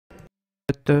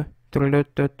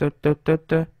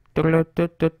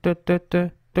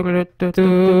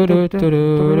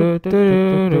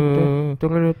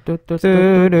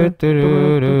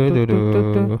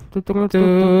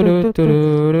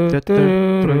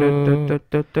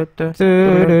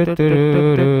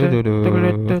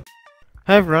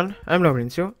Hi everyone, I'm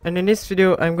Laurencio, and in this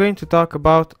video I'm going to talk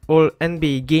about all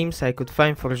NBA games I could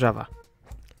find for Java.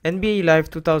 NBA Live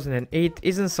 2008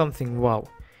 isn't something wow.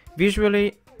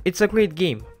 Visually, it's a great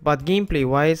game, but gameplay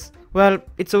wise, well,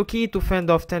 it's okay to fend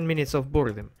off 10 minutes of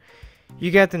boredom. You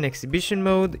get an exhibition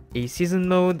mode, a season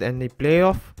mode and a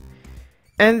playoff,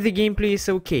 and the gameplay is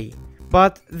okay,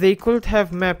 but they could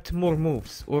have mapped more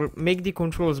moves or make the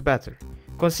controls better,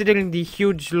 considering the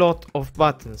huge lot of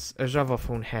buttons a Java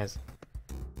phone has.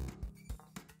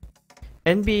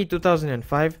 NBA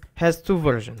 2005 has two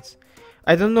versions.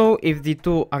 I don't know if the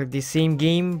two are the same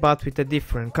game but with a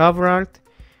different cover art,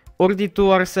 or the two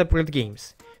are separate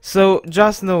games. So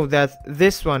just know that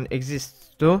this one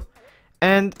exists too,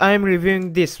 and I'm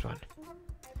reviewing this one.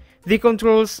 The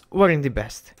controls weren't the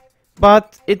best,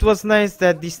 but it was nice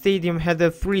that the stadium had a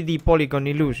 3D polygon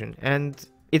illusion and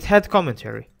it had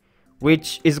commentary,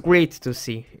 which is great to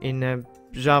see in a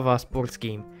Java sports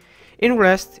game. In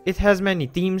Rest, it has many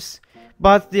teams,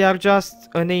 but they are just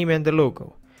a name and a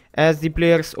logo, as the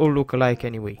players all look alike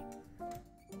anyway.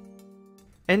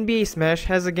 NBA Smash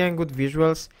has again good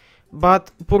visuals,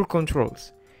 but poor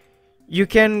controls. You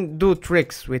can do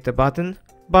tricks with a button,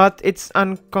 but it's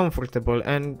uncomfortable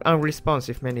and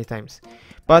unresponsive many times.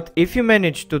 But if you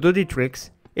manage to do the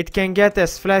tricks, it can get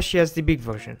as flashy as the big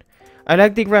version. I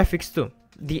like the graphics too.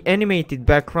 The animated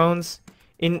backgrounds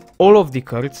in all of the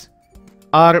cards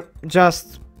are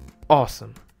just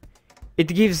awesome. It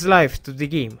gives life to the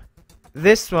game.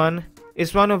 This one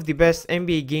is one of the best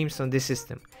NBA games on this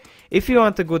system. If you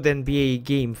want a good NBA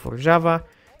game for Java,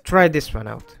 try this one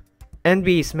out.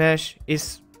 NBA Smash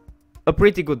is a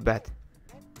pretty good bet.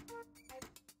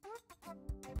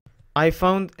 I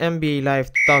found NBA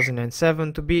Live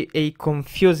 2007 to be a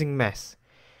confusing mess,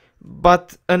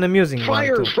 but an amusing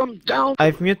one too.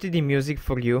 I've muted the music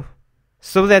for you,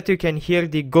 so that you can hear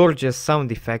the gorgeous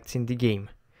sound effects in the game.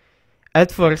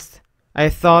 At first, I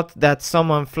thought that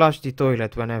someone flushed the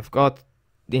toilet when I've got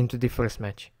into the first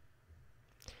match.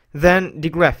 Then the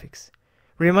graphics.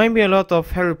 Remind me a lot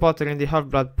of Harry Potter and the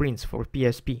Half-Blood Prince for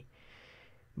PSP.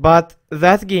 But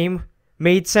that game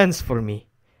made sense for me.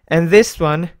 And this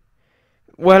one,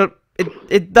 well,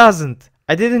 it doesn't.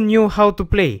 I didn't know how to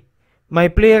play. My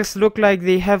players look like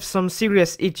they have some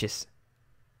serious itches.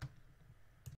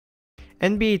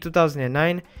 NBA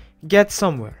 2009 gets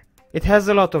somewhere. It has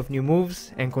a lot of new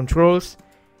moves and controls,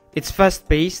 it's fast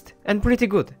paced and pretty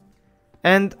good.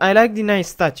 And I like the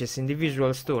nice touches in the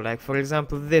visuals too, like for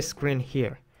example this screen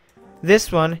here.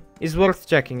 This one is worth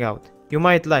checking out, you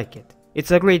might like it, it's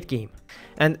a great game.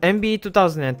 And NBA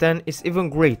 2010 is even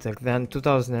greater than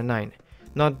 2009,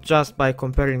 not just by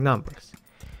comparing numbers.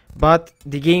 But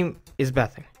the game is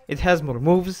better, it has more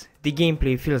moves, the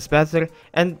gameplay feels better,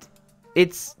 and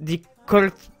it's the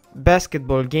current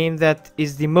basketball game that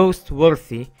is the most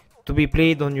worthy to be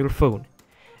played on your phone,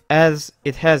 as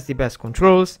it has the best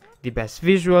controls, the best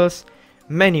visuals,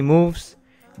 many moves,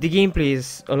 the gameplay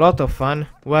is a lot of fun,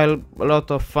 well, a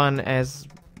lot of fun as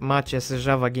much as a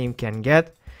Java game can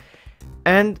get,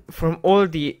 and from all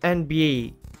the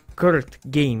NBA current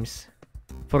games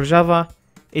for Java,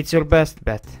 it's your best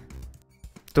bet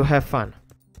to have fun.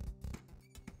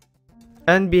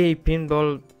 NBA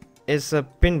Pinball is a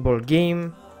pinball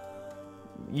game.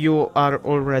 You are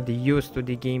already used to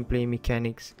the gameplay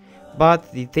mechanics,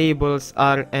 but the tables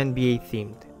are NBA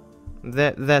themed.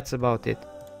 That's about it.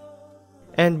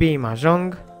 NBA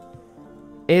Mahjong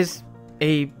is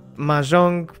a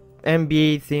Mahjong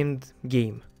NBA themed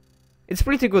game. It's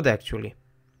pretty good actually.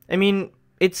 I mean,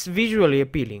 it's visually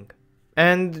appealing,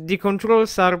 and the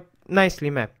controls are nicely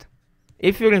mapped.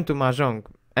 If you're into Mahjong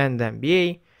and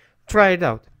NBA, try it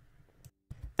out.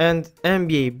 And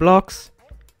NBA Blocks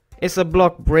is a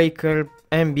block breaker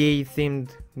NBA themed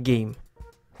game.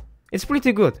 It's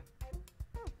pretty good.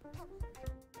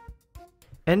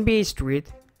 NBA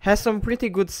Street has some pretty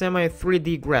good semi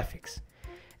 3D graphics,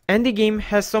 and the game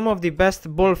has some of the best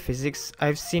ball physics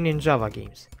I've seen in Java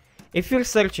games. If you're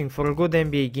searching for a good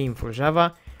NBA game for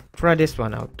Java, try this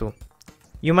one out too.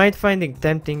 You might find it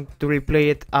tempting to replay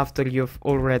it after you've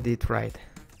already tried.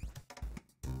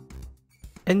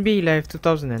 NBA Live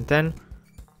 2010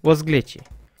 was glitchy,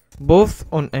 both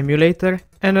on emulator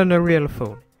and on a real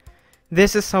phone.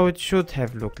 This is how it should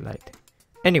have looked like.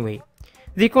 Anyway,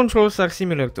 the controls are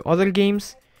similar to other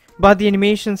games, but the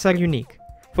animations are unique.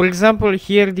 For example,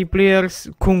 here the players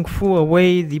kung fu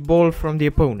away the ball from the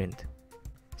opponent.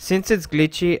 Since it's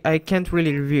glitchy, I can't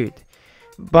really review it,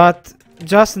 but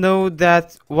just know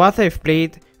that what I've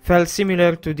played felt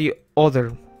similar to the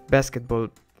other basketball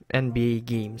NBA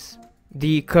games,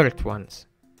 the court ones,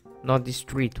 not the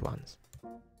street ones.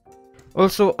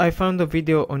 Also, I found a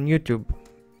video on YouTube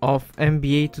of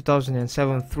NBA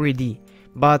 2007 3D,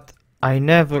 but I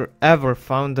never ever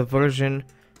found a version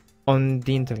on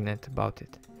the internet about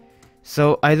it.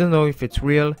 So I don't know if it's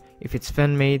real, if it's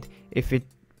fan-made, if it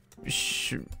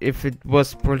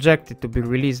was projected to be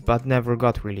released but never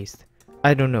got released.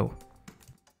 I don't know.